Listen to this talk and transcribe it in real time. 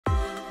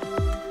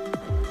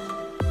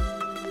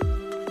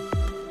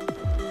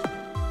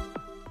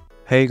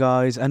Hey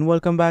guys, and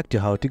welcome back to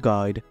How to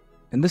Guide.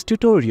 In this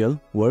tutorial,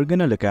 we're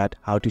gonna look at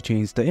how to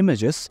change the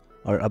images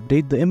or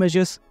update the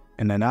images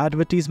in an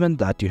advertisement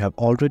that you have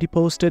already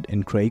posted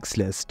in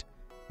Craigslist.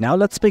 Now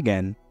let's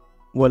begin.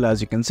 Well, as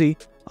you can see,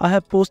 I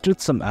have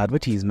posted some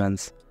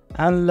advertisements,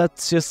 and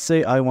let's just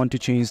say I want to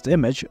change the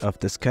image of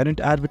this current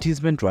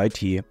advertisement right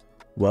here.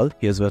 Well,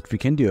 here's what we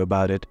can do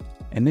about it.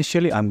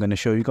 Initially, I'm gonna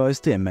show you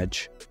guys the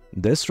image.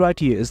 This right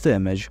here is the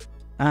image,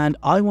 and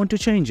I want to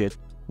change it.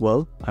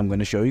 Well, I'm going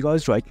to show you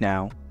guys right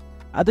now.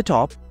 At the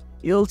top,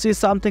 you'll see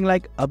something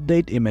like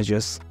Update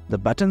Images. The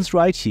button's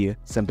right here.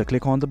 Simply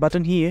click on the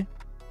button here.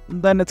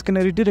 Then it's going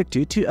to redirect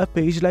you to a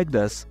page like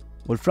this.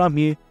 Well, from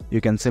here, you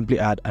can simply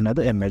add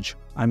another image.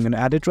 I'm going to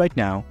add it right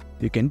now.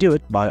 You can do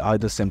it by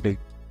either simply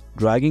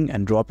dragging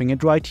and dropping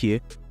it right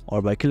here,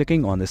 or by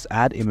clicking on this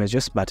Add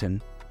Images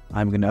button.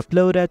 I'm going to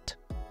upload it.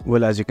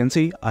 Well, as you can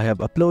see, I have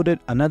uploaded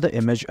another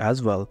image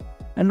as well.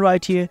 And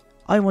right here,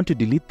 I want to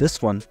delete this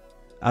one.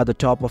 At the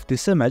top of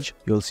this image,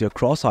 you'll see a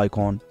cross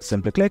icon.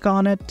 Simply click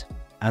on it,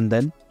 and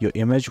then your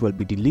image will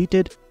be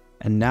deleted.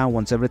 And now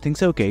once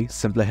everything's okay,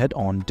 simply head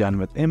on Done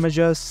with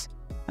Images.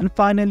 And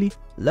finally,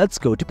 let's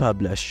go to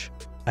Publish.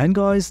 And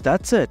guys,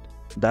 that's it.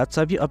 That's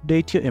how you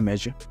update your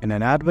image in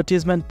an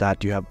advertisement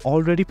that you have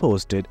already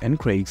posted in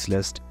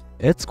Craigslist.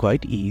 It's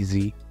quite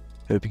easy.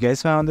 Hope you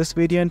guys found this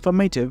video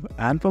informative,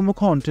 and for more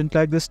content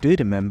like this, do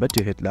remember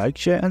to hit like,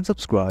 share and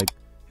subscribe.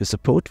 Your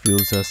support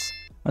fuels us.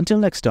 Until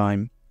next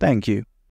time, thank you.